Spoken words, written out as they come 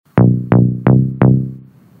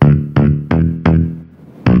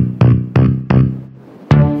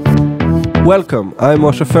Welcome, I'm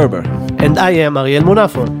Moshe Ferber. And I am Ariel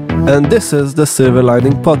Munafo. And this is the Silver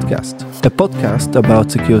Lining Podcast, a podcast about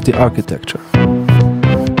security architecture.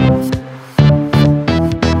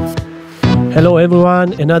 Hello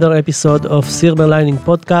everyone, another episode of Silver Lining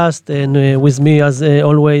Podcast, and with me as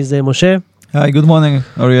always Moshe. Hi, good morning,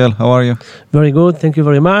 Ariel. How are you? Very good, thank you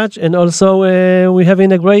very much. And also we have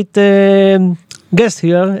a great guest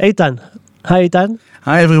here, Eitan. Hi Eitan.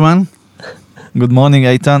 Hi everyone. Good morning,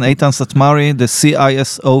 Eitan. Eitan Satmari, the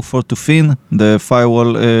CISO for Tufin, the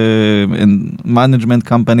firewall and management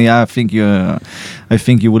company. I think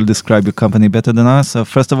you will describe your company better than us. So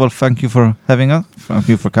first of all, thank you for having us. Thank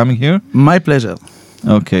you for coming here. My pleasure.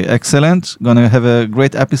 Okay, excellent. Gonna have a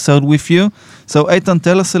great episode with you. So Eitan,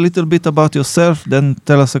 tell us a little bit about yourself, then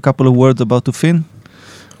tell us a couple of words about Tufin.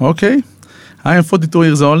 Okay. I am 42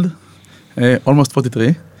 years old, almost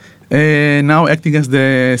 43. Now acting as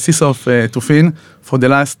the CISO of Tufin for the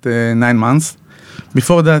last 9 months.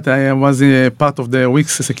 Before that, I was part of the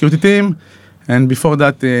Wix security team, and before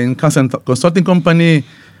that, in consulting company,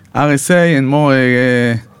 RSA, and more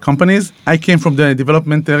companies. I came from the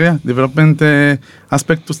development area,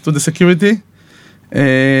 aspect to the security.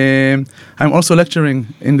 I'm also lecturing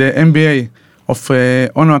in the MBA of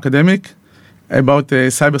Ono Academic about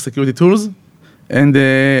cybersecurity tools, and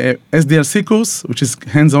the SDLC course, which is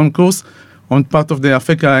hands-on course on part of the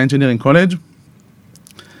Afeka Engineering College.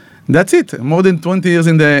 That's it. More than 20 years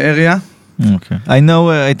in the area. Okay. I know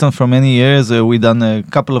Eitan for many years. We've done a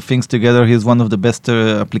couple of things together. He's one of the best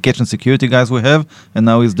application security guys we have, and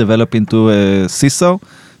now he's developing to CISO.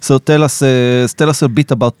 So tell us a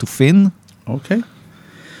bit about Tufin. Okay.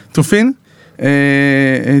 Tufin,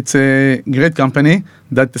 it's a great company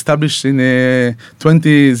that established in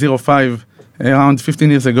 2005, around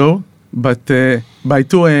 15 years ago, but by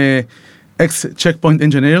two ex-checkpoint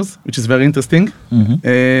engineers, which is very interesting.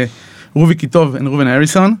 Ruvi Kitov and Reuven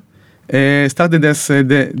Harrison started as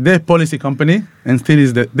the policy company, and still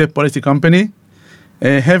is the policy company.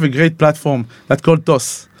 Have a great platform that's called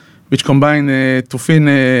TOS, which combine Tufin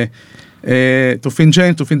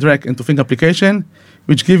Chain, Tufin Track, and Tufin Application,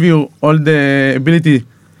 which give you all the ability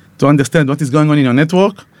to understand what is going on in your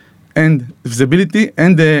network, and visibility,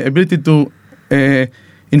 and the ability to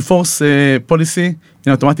enforce policy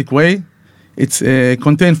in automatic way. It's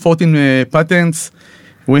contain 14 patents.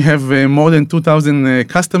 We have more than 2,000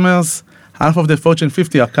 customers. Half of the Fortune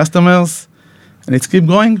 50 are customers, and it's keep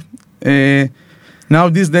going. Now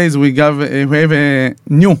these days we have a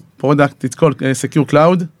new product. It's called Secure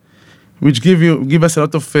Cloud, which give us a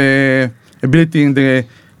lot of ability in the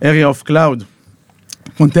area of cloud,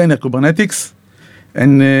 container, Kubernetes.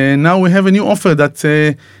 And now we have a new offer that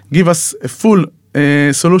give us a full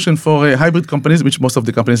solution for hybrid companies, which most of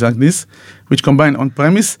the companies like this, which combine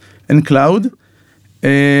on-premise and cloud.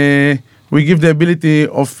 We give the ability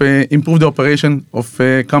of improve the operation of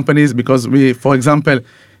companies, because we, for example,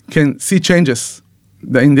 can see changes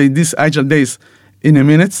in these agile days in a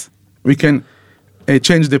minute. We can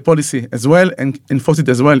change the policy as well and enforce it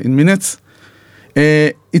as well in minutes.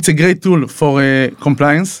 It's a great tool for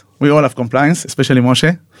compliance. We all have compliance, especially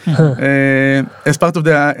Moshe. As part of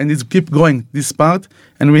and it's keep growing this part,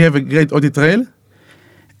 and we have a great audit trail.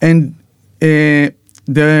 And the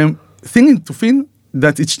thing in Tufin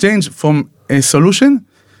that it's changed from a solution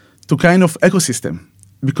to kind of ecosystem,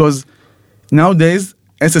 because nowadays,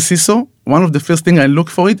 as a CISO, one of the first things I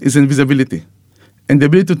look for it is invisibility, and the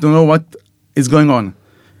ability to know what is going on,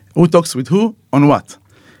 who talks with who, on what.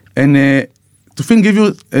 And Tufin give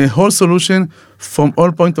you a whole solution from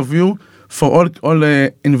all point of view for all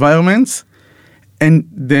environments. And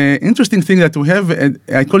the interesting thing that we have,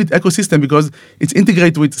 I call it ecosystem because it's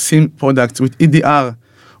integrated with SIEM products, with EDR,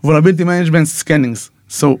 vulnerability management scannings.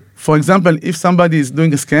 So, for example, if somebody is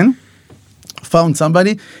doing a scan, found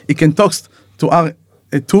somebody, it can talk to our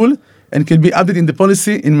tool and can be updated in the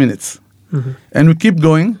policy in minutes. And we keep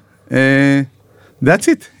going. That's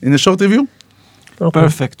it, in a short review. Okay.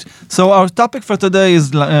 Perfect. So our topic for today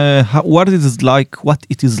is what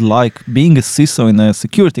it is like being a CISO in a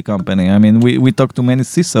security company. I mean, we talk to many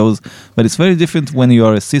CISOs, but it's very different when you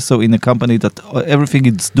are a CISO in a company that everything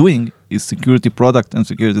it's doing is security product and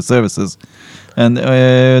security services. And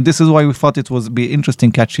this is why we thought it would be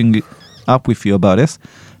interesting catching up with you about this.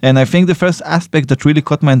 And I think the first aspect that really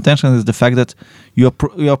caught my attention is the fact that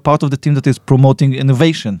you're part of the team that is promoting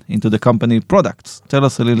innovation into the company products. Tell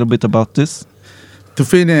us a little bit about this.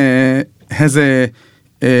 Tufin has a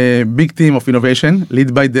big team of innovation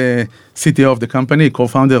led by the CTO of the company,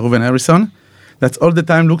 co-founder Reuven Harrison, that all the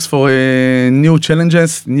time looks for new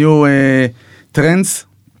challenges, new trends,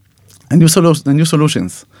 and new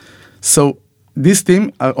solutions. So this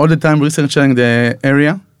team are all the time researching the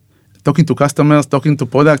area, talking to customers, talking to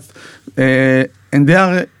products, and they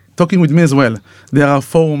are talking with me as well. There are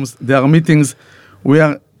forums, there are meetings. We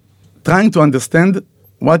are trying to understand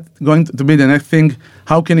what's going to be the next thing,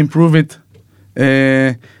 how can improve it.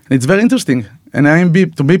 It's very interesting. And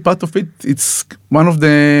to be part of it, it's one of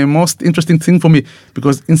the most interesting things for me,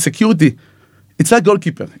 because in security, it's like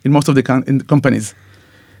goalkeeper in most of the companies.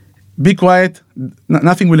 Be quiet,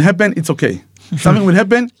 nothing will happen, it's okay. Something will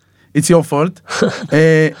happen, it's your fault.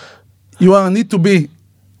 You need to be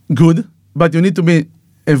good, but you need to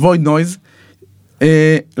avoid noise.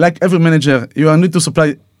 Like every manager, you need to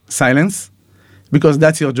supply silence, because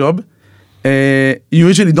that's your job. You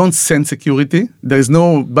usually don't send security. There is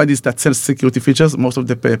nobody that sells security features, most of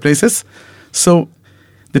the places. So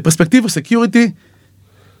the perspective of security,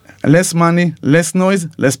 less money, less noise,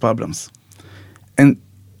 less problems. And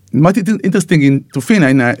what is interesting in Tufin,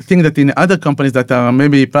 and I think that in other companies that are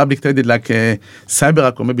maybe public traded like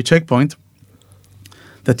CyberArk or maybe Checkpoint,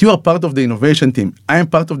 that you are part of the innovation team. I am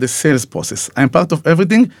part of the sales process. I am part of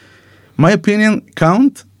everything. My opinion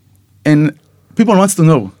count, and people wants to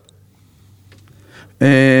know.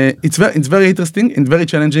 It's very interesting and very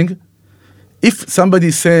challenging. If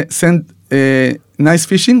somebody send nice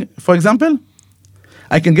fishing, for example,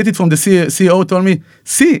 I can get it from the CEO told me,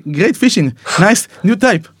 see, great fishing, nice new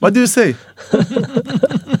type. What do you say?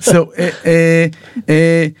 So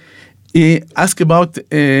he asked about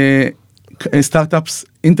startups,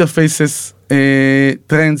 interfaces,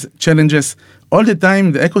 trends, challenges. All the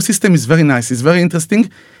time, the ecosystem is very nice. It's very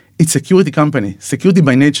interesting. It's a security company, security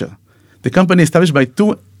by nature. The company established by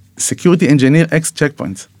 2 security engineer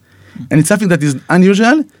ex-Checkpoints. And it's something that is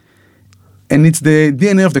unusual, and it's the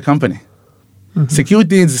DNA of the company. Mm-hmm.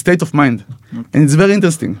 Security is a state of mind, and it's very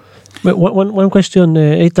interesting. But one question,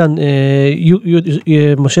 Eitan,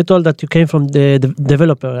 Moshe told that you came from the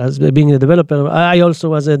developer, as being a developer. I also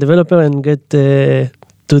was a developer and get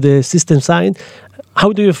to the system side.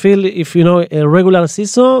 How do you feel if you know a regular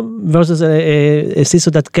CISO versus a CISO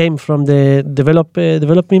that came from the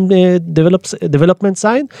development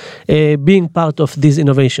side, being part of this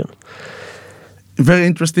innovation? Very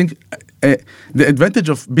interesting. The advantage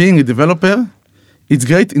of being a developer, it's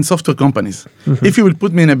great in software companies. Mm-hmm. If you will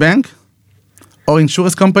put me in a bank, or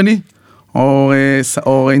insurance company,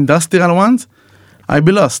 or industrial ones, I'll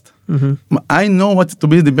be lost. Mm-hmm. I know what to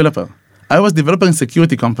be a developer. I was developer in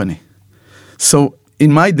security company. So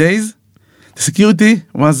in my days, the security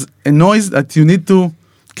was a noise that you need to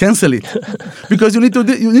cancel it because you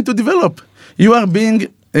need to develop. You are being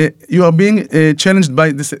challenged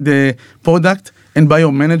by the product and by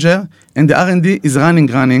your manager, and the R&D is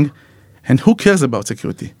running. And who cares about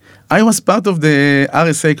security? I was part of the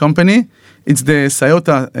RSA company. It's the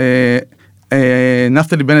Sayota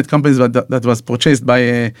Naftali Bennett company that was purchased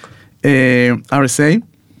by RSA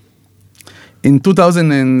in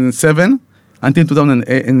 2007 until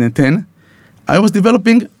 2010. I was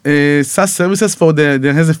developing SaaS services for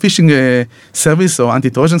there has a phishing service or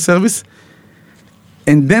anti-Trojan service.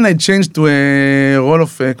 And then I changed to a role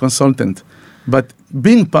of a consultant. But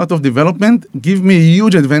being part of development gave me a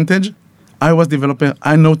huge advantage. I was developer.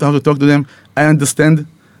 I know how to talk to them. I understand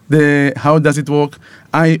how does it work.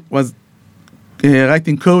 I was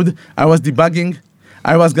writing code. I was debugging.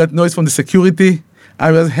 I got noise from the security.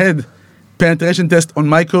 I had penetration test on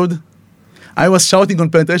my code. I was shouting on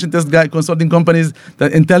penetration test consulting companies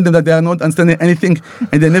and tell them that they are not understanding anything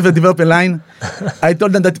and they never develop a line. I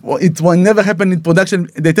told them that it will never happen in production.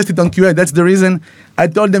 They test it on QA. That's the reason. I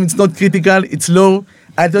told them it's not critical. It's low.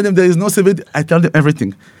 I told them there is no severity. I told them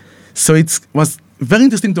everything. So it was very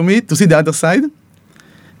interesting to me to see the other side.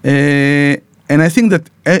 And I think that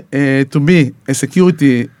to be a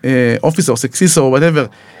security officer or CISO or whatever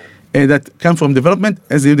that come from development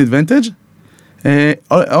has a huge advantage.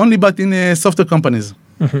 Only but in software companies.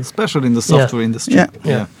 Mm-hmm. Especially in the software industry.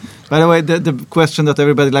 Yeah. By the way, the question that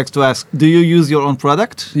everybody likes to ask, do you use your own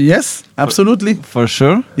product? Yes, absolutely. For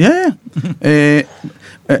sure? Yeah.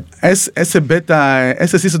 As a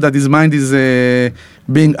CISO that his mind is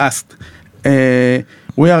being asked,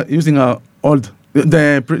 we are using our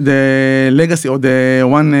the legacy or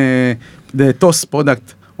the TOS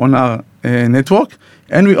product on our network,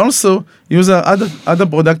 and we also use our other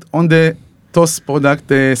product on the TOS product,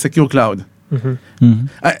 Secure Cloud. Mm-hmm.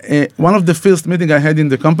 Mm-hmm. One of the first meetings I had in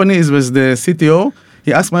the company was the CTO.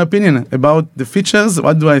 He asked my opinion about the features.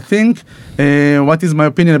 What do I think? What is my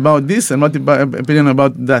opinion about this? And what is my opinion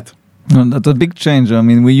about that? No, that's a big change. I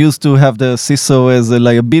mean, we used to have the CISO as a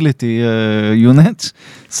liability unit,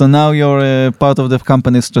 so now you're part of the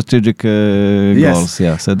company's strategic goals.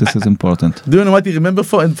 Yeah, so this is important. Do you know what he remember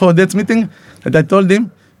for that meeting? That I told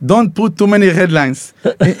him, don't put too many red lines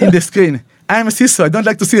in the screen. I'm a CISO, I don't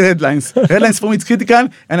like to see red lines. Red lines for me, it's critical,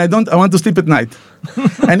 and I want to sleep at night.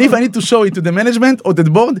 And if I need to show it to the management or to the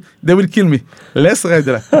board, they will kill me. Less red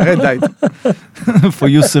light. For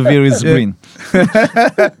you, severe is green.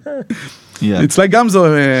 Yeah. It's like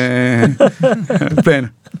Gamzo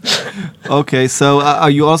plan. Okay, so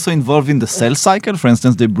are you also involved in the sales cycle? For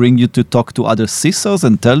instance, they bring you to talk to other CISOs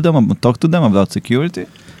and talk to them about security?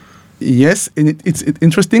 Yes, and it's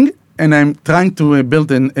interesting, and I'm trying to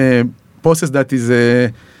build a process that is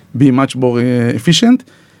be much more efficient.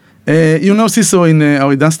 CISO in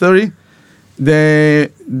our industry,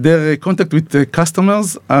 their contact with the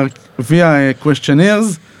customers are via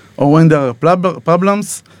questionnaires or when there are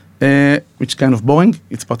problems, which kind of boring.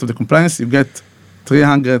 It's part of the compliance. You get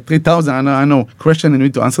 3,000, I know, questions and you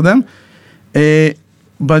need to answer them.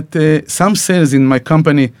 But some sales in my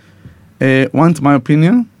company want my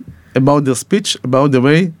opinion about their speech, about the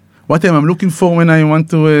way, what I'm looking for when I want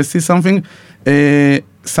to see something.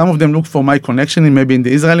 Some of them look for my connection, maybe in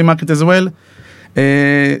the Israeli market as well.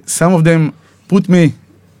 Some of them put me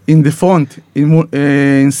in the front in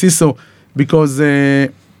CISO because,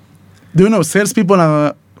 salespeople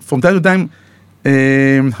are, from time to time,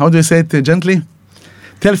 how do you say it gently?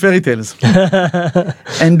 Tell fairy tales.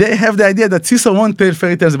 And they have the idea that CISO won't tell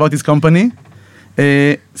fairy tales about his company.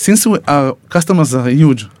 Since our customers are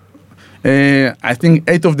huge, I think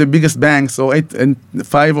 8 of the biggest banks, or 8 and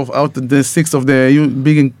 5 out of the 6 of the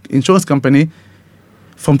big insurance company,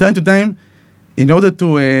 from time to time, in order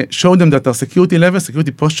to show them that our security level,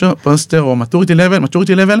 security posture or maturity level,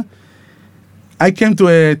 I came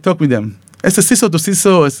to talk with them. As a CISO to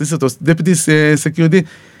CISO, a CISO to deputy security,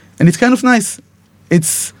 and it's kind of nice.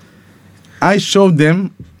 I showed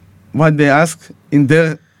them what they ask in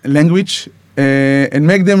their language, and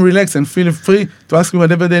make them relax and feel free to ask me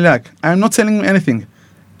whatever they like. I'm not selling anything.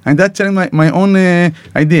 I'm not telling my own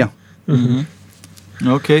idea. Mm-hmm.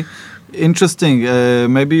 Okay, interesting.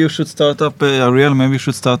 Maybe you should start up, Ariel, maybe you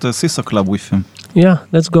should start a CISO club with him. Yeah,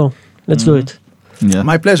 let's go. Let's do it. Yeah.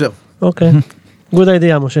 My pleasure. Okay. Good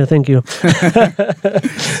idea, Moshe. Thank you.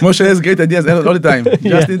 Moshe has great ideas all the time. You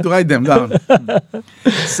just need to write them down.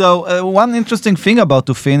 So one interesting thing about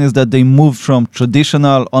Tufin is that they moved from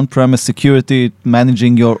traditional on-premise security,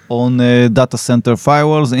 managing your own data center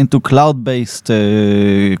firewalls, into cloud-based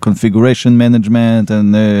configuration management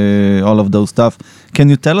and all of those stuff. Can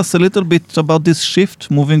you tell us a little bit about this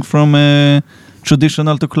shift, moving from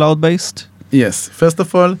traditional to cloud-based? Yes. First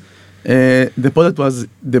of all, the product was,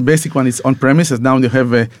 the basic one is on-premises. Now you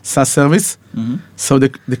have a SaaS service. Mm-hmm. So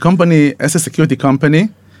the company, as a security company,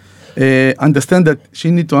 understand that she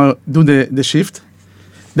need to do the shift.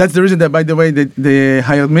 That's the reason that, by the way, they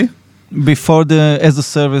hired me. Before as a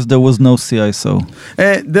service, there was no CISO.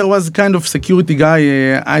 There was kind of security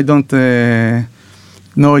guy. I don't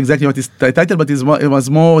know exactly what his title, but it was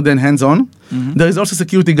more than hands-on. Mm-hmm. There is also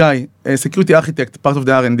security guy, a security architect, part of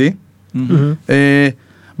the R&D. Mm-hmm.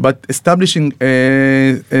 But establishing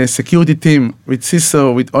a security team with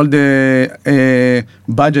CISO, with all the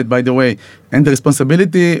budget, by the way, and the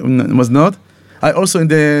responsibility was not. I also, in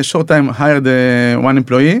the short time, hired one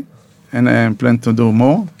employee, and I plan to do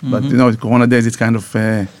more. Mm-hmm. But, the Corona days, it's kind of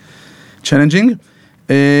challenging.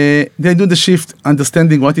 They do the shift,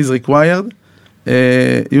 understanding what is required,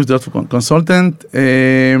 use that for consultant,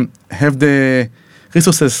 have the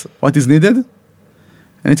resources, what is needed,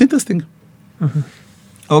 and it's interesting. Mm-hmm.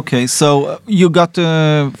 Okay, so you got,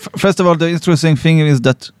 first of all, the interesting thing is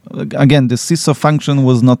that, again, the CISO function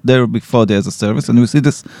was not there before the as a service, and we see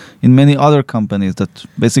this in many other companies that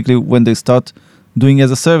basically when they start doing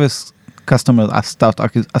as a service, customers start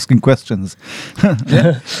asking questions.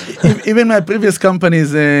 Even my previous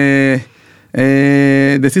companies, the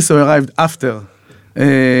CISO arrived after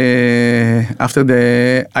the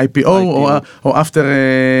IPO. or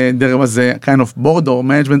after there was a kind of board or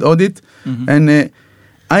management audit, mm-hmm. and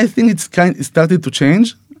I think it started to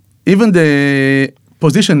change. Even the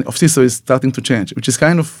position of CISO is starting to change, which is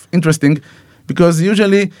kind of interesting, because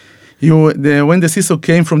usually when the CISO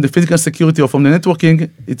came from the physical security or from the networking,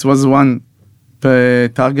 it was one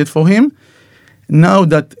target for him. Now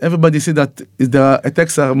that everybody see that the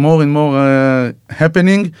attacks are more and more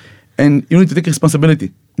happening, and you need to take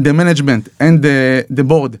responsibility, the management and the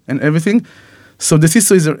board and everything. So the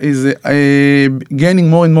CISO is gaining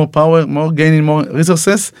more and more power, gaining more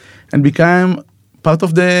resources, and become part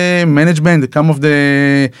of the management, become of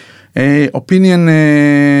the opinion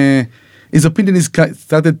his opinion is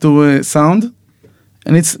started to sound,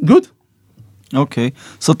 and it's good. Okay,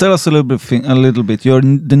 so tell us a little bit. You're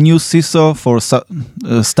the new CISO for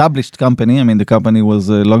established company. I mean, the company was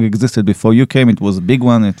long existed before you came. It was a big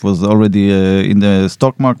one. It was already in the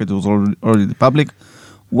stock market. It was already public.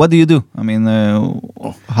 What do you do? I mean,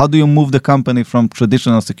 how do you move the company from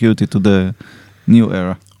traditional security to the new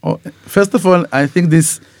era? Oh, first of all, I think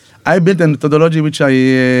I built a methodology which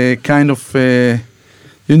I kind of,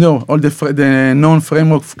 all the known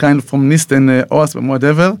framework kind of from NIST and OWASP and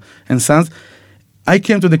whatever, and SANS. I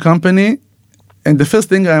came to the company, and the first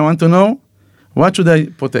thing I want to know, what should I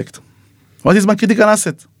protect? What is my critical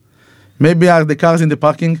asset? Maybe are the cars in the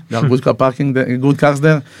parking? There are good car parking, good cars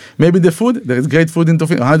there. Maybe the food, there is great food in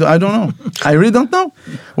Tofino. I don't know. I really don't know.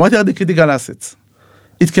 What are the critical assets?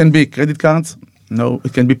 It can be credit cards. No,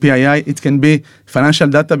 it can be PII. It can be financial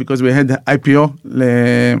data because we had the IPO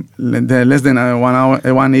less than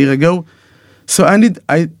 1 year ago. So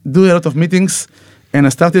I do a lot of meetings, and I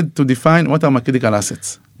started to define what are my critical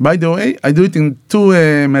assets. By the way, I do it in two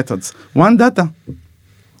methods. One, data,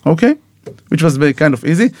 okay, which was very kind of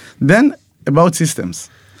easy. Then about systems.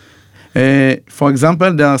 For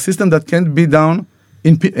example, there are systems that can't be down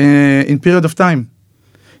in period of time.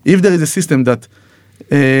 If there is a system that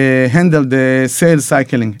handle the sales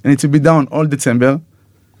cycling and it will be down all December,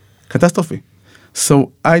 catastrophe.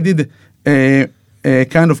 So I did a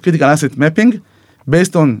kind of critical asset mapping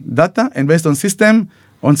based on data and based on system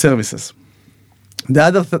on services.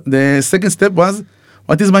 The second step was,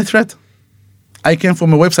 what is my threat? I came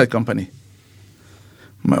from a website company.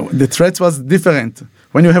 The threat was different.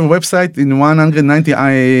 When you have a website in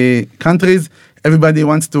 190 countries, everybody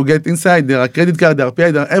wants to get inside. There are credit cards, there are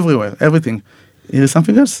PI, there are everywhere, everything. Here is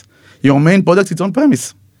something else. Your main product is on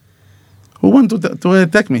premise. Who wants to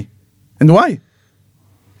attack me? And why?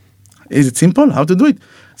 Is it simple? How to do it?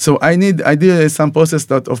 So I did some process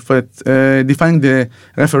of defining the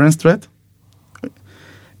reference threat.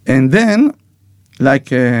 And then,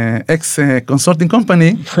 like ex-consulting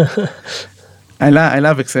company, I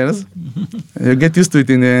love Excel. You get used to it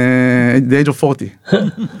in the age of 40.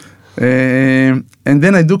 And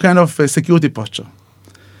then I do kind of a security posture.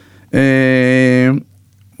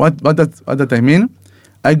 What that I mean?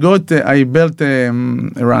 I built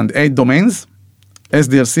around 8 domains,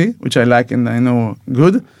 SDLC, which I like and I know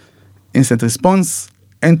good, instant response,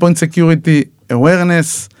 endpoint security,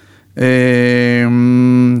 awareness,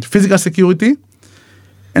 physical security,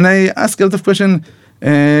 and I ask a lot of questions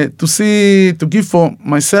to give for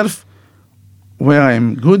myself where I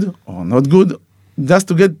am good or not good, just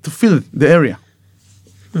to get to feel the area.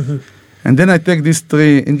 Mm-hmm. And then I take these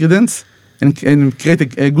 3 ingredients and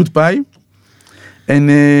create a good pie, and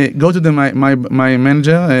go to my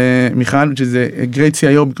manager, Michal, which is a great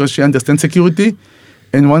CIO because she understands security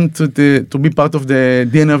and wants to be part of the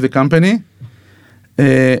DNA of the company.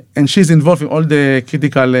 And she's involved in all the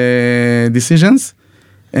critical decisions,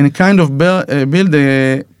 and kind of build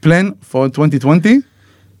a plan for 2020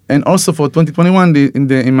 and also for 2021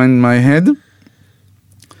 in my head.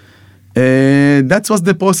 That was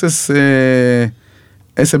the process at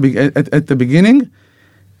the beginning,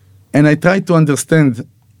 and I try to understand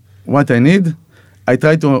what I need. I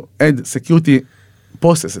try to add security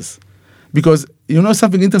processes, because you know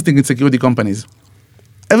something interesting in security companies.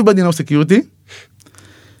 Everybody knows security,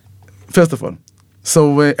 first of all.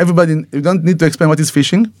 So everybody, you don't need to explain what is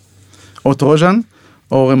phishing, or Trojan,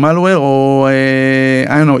 or a malware, or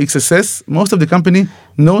XSS. Most of the company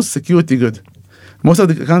knows security good. Most of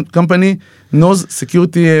the company knows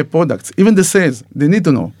security products. Even the sales, they need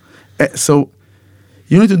to know. So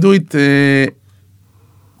you need to do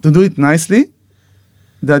it nicely,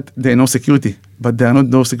 that they know security, but they are not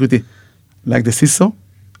know security like the CISO.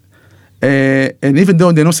 And even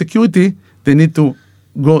though they know security, they need to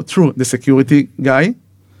go through the security guy,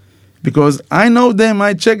 because I know them,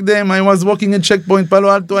 I check them, I was working at Checkpoint, Palo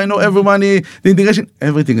Alto, I know everybody, the integration,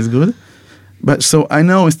 everything is good. But so I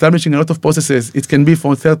know establishing a lot of processes. It can be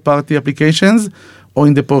for third-party applications or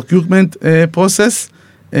in the procurement process,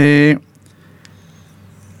 and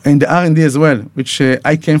the R&D as well, which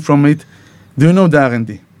I came from it. Do you know the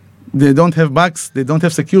R&D? They don't have bugs, they don't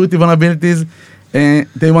have security vulnerabilities,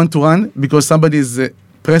 they want to run because somebody is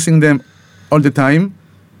pressing them all the time.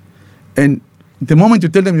 And the moment you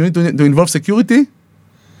tell them you need to involve security,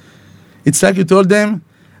 it's like you told them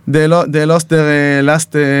they lost their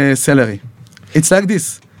last salary. It's like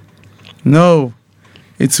this. No,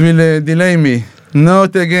 it will delay me.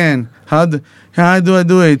 Not again. How do I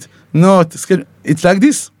do it? Not. It's like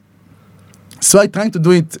this. So I try to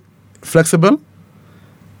do it flexible,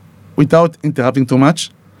 without interrupting too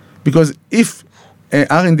much, because if an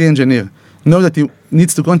R&D engineer know that he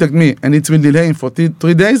needs to contact me and it will delay him for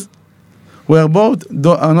 3 days, we are both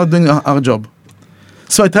are not doing our job.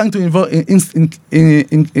 So I'm trying to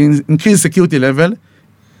increase security level,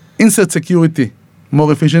 insert security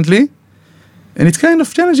more efficiently, and it's kind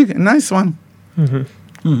of challenging, a nice one.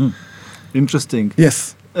 Interesting.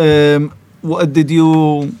 Yes. What did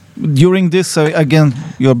you, during this, again,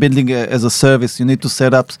 you're building as a service, you need to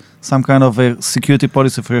set up some kind of a security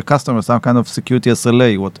policy for your customers, some kind of security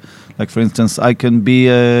SLA. Like for instance, I can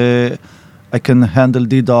handle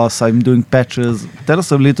DDoS, I'm doing patches. Tell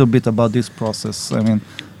us a little bit about this process. I mean,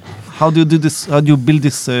 how do you do this? How do you build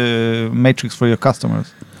this matrix for your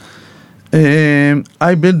customers?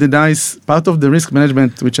 I built the nice part of the risk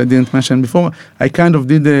management, which I didn't mention before. I kind of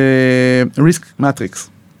did the risk matrix.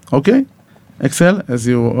 Okay? Excel, as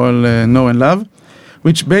you all know and love,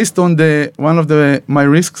 which based on one of my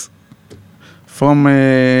risks from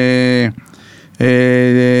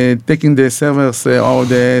taking the servers or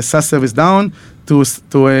the SaaS service down to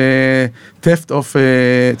theft of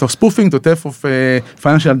to spoofing, to theft of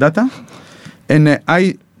financial data, and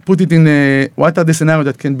I put it in what are the scenarios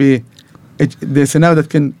that can be the scenario that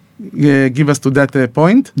can give us to that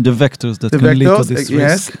point. The vectors that can lead to this risk.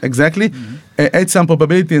 Yes, exactly. Add some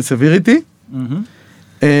probability and severity.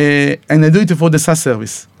 And I do it for the SaaS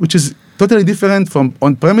service, which is totally different from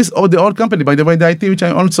on-premise or the old company, by the way, the IT, which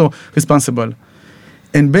I'm also responsible.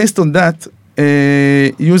 And based on that,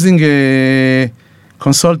 using a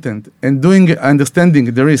consultant and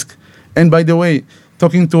understanding the risk, and by the way,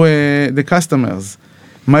 talking to the customers,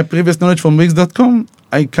 my previous knowledge from Wix.com,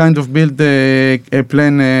 I kind of built a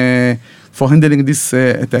plan for handling these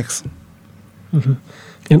attacks.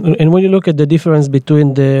 And when you look at the difference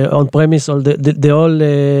between the on-premise or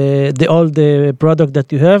the old product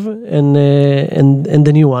that you have and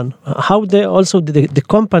the new one, how the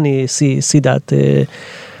company see that,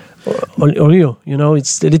 or you know,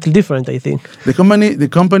 it's a little different, I think. The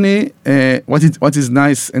company, what is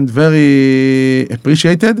nice and very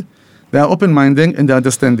appreciated, they are open-minded and they're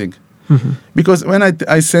understanding. Because when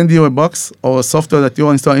I send you a box or software that you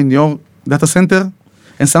install in your data center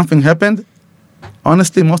and something happened,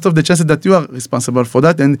 honestly, most of the chances that you are responsible for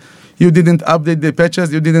that, and you didn't update the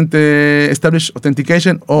patches, you didn't establish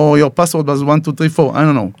authentication, or your password was 1, 2, 3, 4, I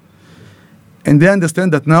don't know. And they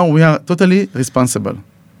understand that now we are totally responsible.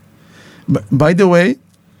 By the way,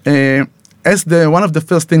 as one of the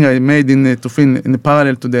first things I made in Tufin in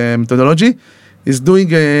parallel to the methodology is doing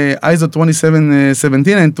ISO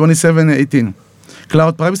 2717 and 2718,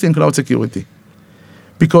 cloud privacy and cloud security.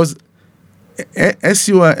 Because as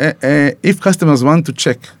if customers want to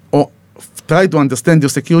check or try to understand your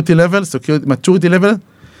security level, security maturity level,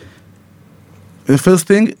 the first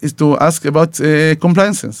thing is to ask about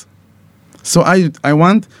compliances. So I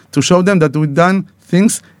want to show them that we've done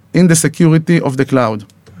things in the security of the cloud.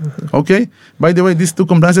 Okay? By the way, these two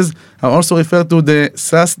compliances are also referred to the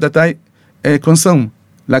SaaS that I consume,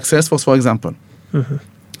 like Salesforce, for example.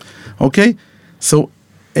 Okay? So,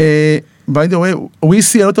 by the way, we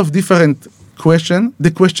see a lot of different questions.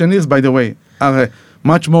 The questionnaires, by the way, are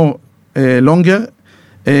much more longer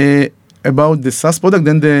about the SaaS product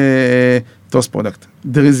than the TOS product.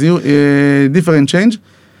 There is a different change.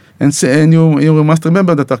 And you must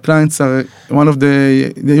remember that our clients are one of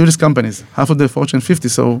the hugest companies, half of the Fortune 50.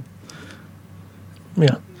 So,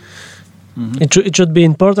 yeah, it should be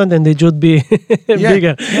important, and it should be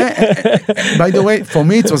bigger. By the way, for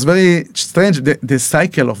me, it was very strange the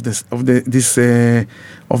cycle of this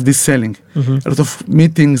selling. A lot of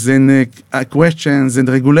meetings and questions and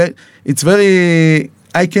regulate. It's very.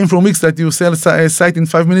 I came from Wix that you sell a site in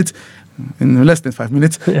 5 minutes. In less than 5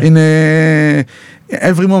 minutes, in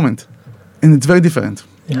every moment, and it's very different.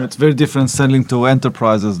 Yeah, it's very different selling to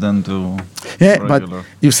enterprises than to regular. But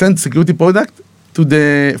you send security product to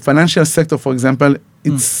the financial sector, for example,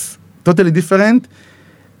 it's totally different,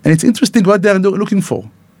 and it's interesting what they are looking for.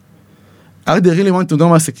 Are they really want to know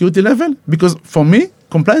my security level? Because for me,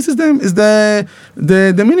 compliance is the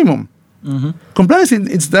minimum. Compliance,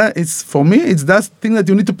 it's for me, it's that thing that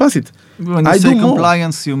you need to pass it. When you say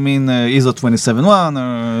compliance, you mean ISO 27001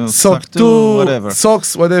 or SOC 2, whatever.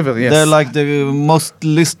 SOCs, whatever, yes. They're like the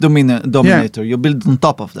least dominator. You build on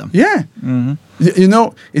top of them. Yeah. You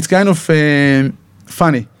know, it's kind of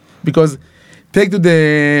funny because take to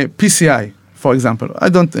the PCI, for example. I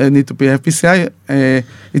don't need to have PCI.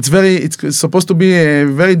 It's supposed to be a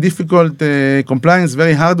very difficult compliance,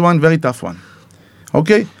 very hard one, very tough one.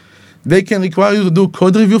 Okay? They can require you to do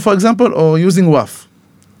code review, for example, or using WAF.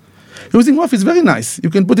 Using WAF is very nice. You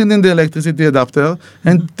can put it in the electricity adapter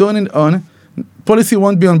and turn it on. Policy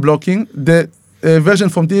won't be on blocking. The version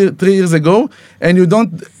from 3 years ago, and you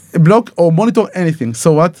don't block or monitor anything.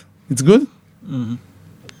 So what? It's good?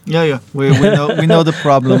 Yeah. We know the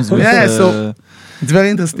problems with so it's very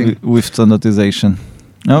interesting. with standardization.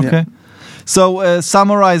 Okay. Yeah. So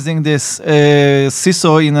summarizing this,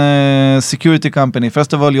 CISO in a security company.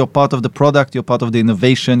 First of all, you're part of the product, you're part of the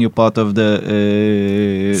innovation, you're part of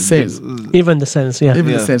the Sales. Even the sales, yeah.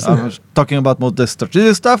 Even the sales. I was talking about more the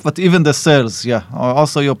strategic stuff, but even the sales, yeah.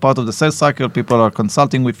 Also, you're part of the sales cycle. People are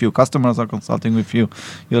consulting with you. Customers are consulting with you.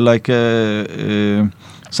 You're like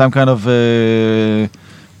some kind of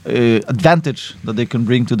advantage that they can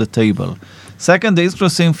bring to the table. Second, the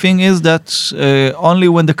interesting thing is that only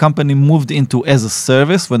when the company moved into as a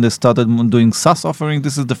service, when they started doing SaaS offering,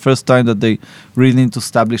 this is the first time that they really need to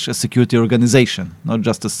establish a security organization, not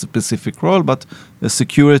just a specific role, but a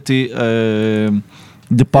security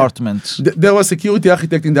department. There was security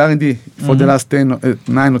architect in the R&D for the last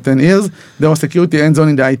 9 or 10 years. There was security hands-on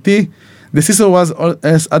in the IT. The CISO was,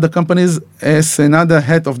 as other companies, as another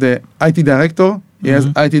head of the IT director. He has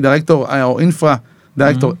IT director or infra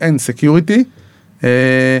director and security.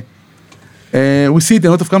 We see it in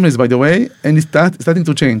a lot of companies, by the way, and it's starting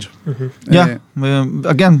to change.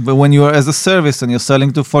 Again, but when you are as a service and you're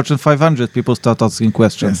selling to Fortune 500, people start asking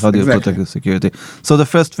questions. Yes, how do you protect the security? So the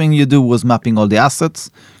first thing you do was mapping all the assets,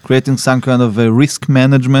 creating some kind of a risk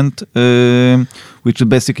management, which is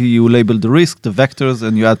basically you label the risk, the vectors,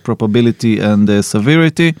 and you add probability and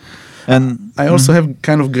severity. And I also have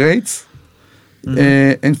kind of grades.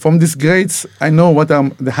 And from these grades, I know what are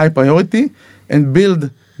the high priority and build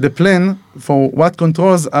the plan for what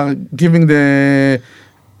controls are giving the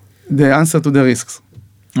answer to the risks.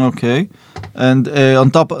 Okay. And on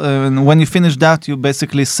top, when you finish that, you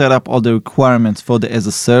basically set up all the requirements for the as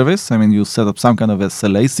a service. I mean, you set up some kind of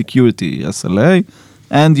SLA, security SLA,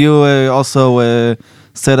 and you also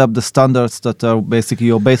set up the standards that are basically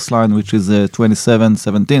your baseline, which is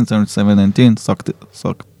 2717, 2719, SOC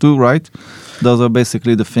 2, right? Those are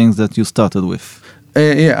basically the things that you started with.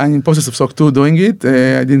 I'm in process of SOC 2 doing it.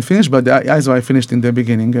 I didn't finish, but the ISO I finished in the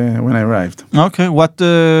beginning when I arrived. Okay. What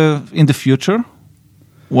in the future?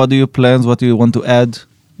 What do you plans? What do you want to add?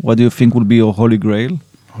 What do you think will be your holy grail?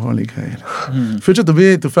 Holy grail. Future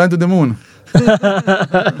to fly to the moon.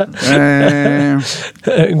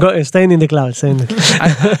 Staying in the cloud.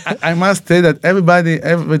 I must say that every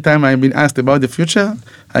time I've been asked about the future,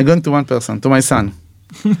 I go to one person, to my son.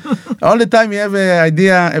 All the time he have an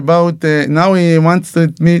idea about, now he wants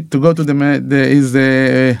me to go to his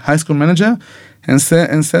high school manager and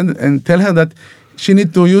tell her that she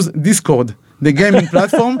need to use Discord, the gaming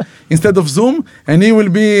platform, instead of Zoom, and he will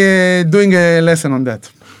be doing a lesson on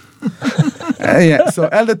that. So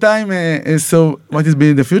all the time, so what is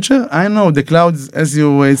be the future? I know the cloud,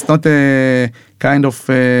 it's not a kind of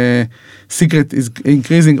secret, is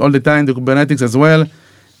increasing all the time, the Kubernetes as well.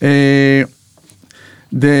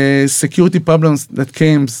 The security problems that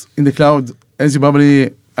came in the cloud, as you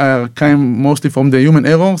probably came mostly from the human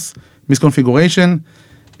errors, misconfiguration.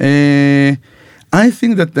 I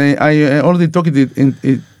think that I already talked with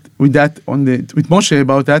Moshe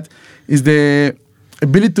about that, is the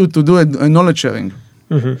ability to do a knowledge sharing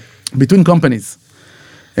between companies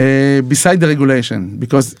beside the regulation.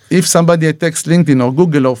 Because if somebody attacks LinkedIn or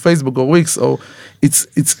Google or Facebook or Wix, or it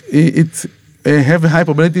have a high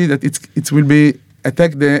probability that it will be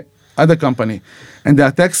attack the other company, and the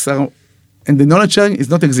attacks are, and the knowledge sharing is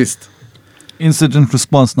not exist. Incident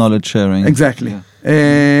response knowledge sharing. Exactly.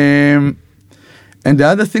 Yeah. And the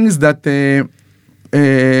other thing is that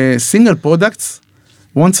single products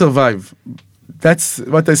won't survive. That's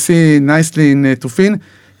what I see nicely in Tufin.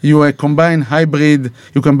 You combine hybrid,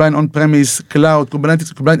 you combine on-premise, cloud,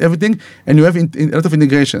 Kubernetes, combine everything, and you have a lot of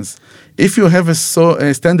integrations. If you have a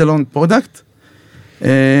standalone product,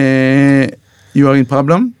 you are in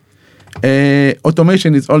problem.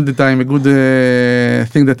 Automation is all the time a good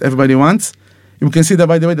thing that everybody wants. You can see that,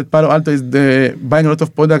 by the way, that Palo Alto is buying a lot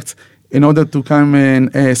of products in order to come in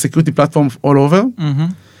a security platform all over.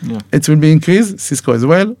 It will be increased, Cisco as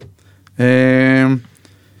well. I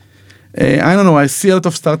don't know, I see a lot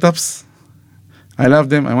of startups. I love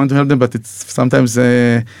them, I want to help them, but it's sometimes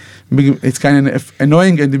it's kind of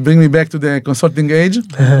annoying, and it brings me back to the consulting age.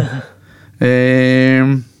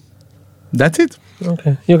 That's it.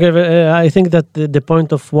 Okay. I think that the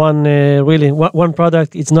point of one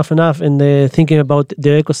product is not enough, and thinking about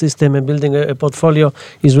the ecosystem and building a portfolio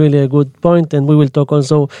is really a good point. And we will talk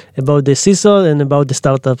also about the CISO and about the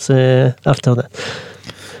startups after that.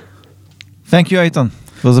 Thank you, Eitan.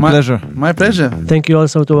 It was a pleasure. My pleasure. Thank you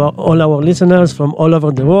also to all our listeners from all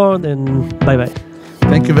over the world, and bye-bye.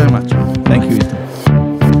 Thank you very much. Thank you, Eitan.